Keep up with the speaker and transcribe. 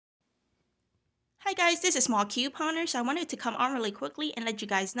Hi guys, this is Small Couponer. So I wanted to come on really quickly and let you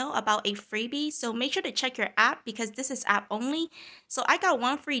guys know about a freebie. So make sure to check your app because this is app only. So I got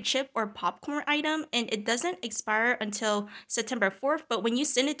one free chip or popcorn item and it doesn't expire until September 4th. But when you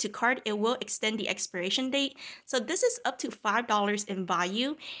send it to cart, it will extend the expiration date. So this is up to $5 in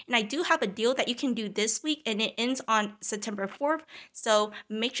value. And I do have a deal that you can do this week and it ends on September 4th. So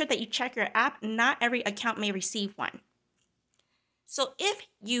make sure that you check your app. Not every account may receive one. So if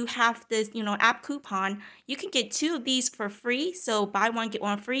you have this, app coupon, you can get two of these for free. So buy one, get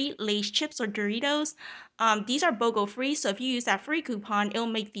one free, Lay's chips or Doritos. These are BOGO free. So if you use that free coupon, it'll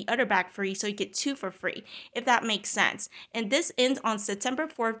make the other bag free. So you get two for free, if that makes sense. And this ends on September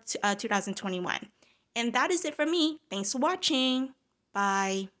 4th, 2021. And that is it for me. Thanks for watching.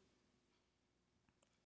 Bye.